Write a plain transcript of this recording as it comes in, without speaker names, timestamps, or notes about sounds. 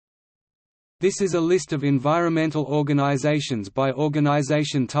This is a list of environmental organizations by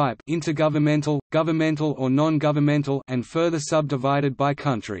organization type: intergovernmental, governmental or non-governmental, and further subdivided by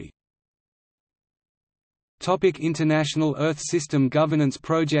country. International Earth System Governance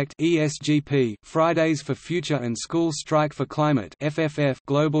Project (ESGP), Fridays for Future and School Strike for Climate (FFF),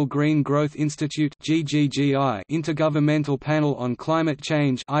 Global Green Growth Institute (GGGI), Intergovernmental Panel on Climate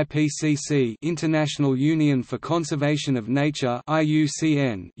Change (IPCC), International Union for Conservation of Nature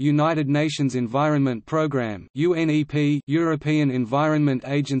 (IUCN), United Nations Environment Programme (UNEP), European Environment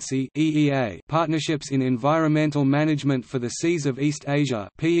Agency (EEA), Partnerships in Environmental Management for the Seas of East Asia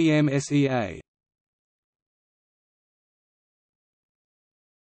 (PEMSEA).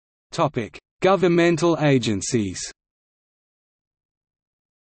 Governmental agencies.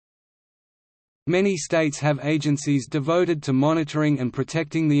 Many states have agencies devoted to monitoring and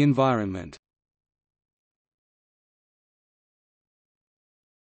protecting the environment.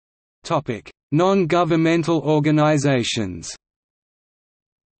 Non-governmental organizations.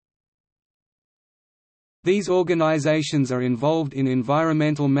 These organizations are involved in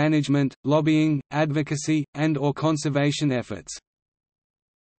environmental management, lobbying, advocacy, and/or conservation efforts.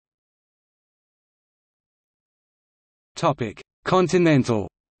 Continental.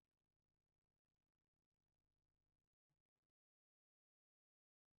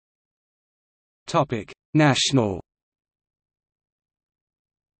 National.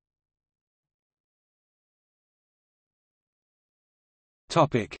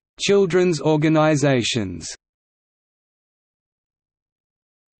 Children's organizations.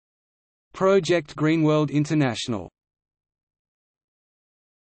 Project Greenworld International.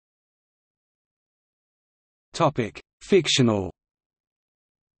 Fictional.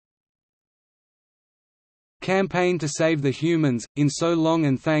 Campaign to Save the Humans, In So Long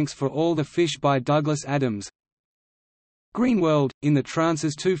and Thanks for All the Fish by Douglas Adams. Greenworld, in the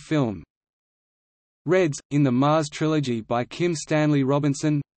Trances 2 film. Reds, in the Mars trilogy by Kim Stanley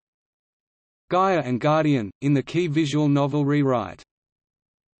Robinson. Gaia and Guardian, in the Key visual novel rewrite.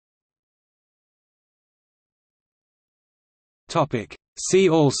 See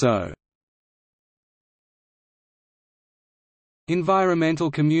also: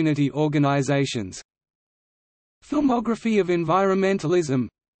 Environmental community organizations, Filmography of environmentalism,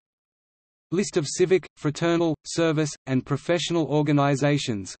 List of civic, fraternal, service, and professional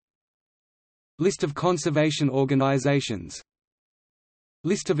organizations, List of conservation organizations,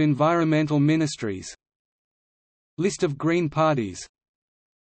 List of environmental ministries, List of Green parties,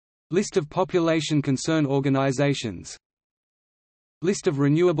 List of population concern organizations, List of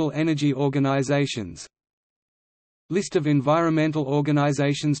renewable energy organizations, List of environmental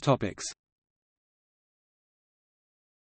organizations. Topics.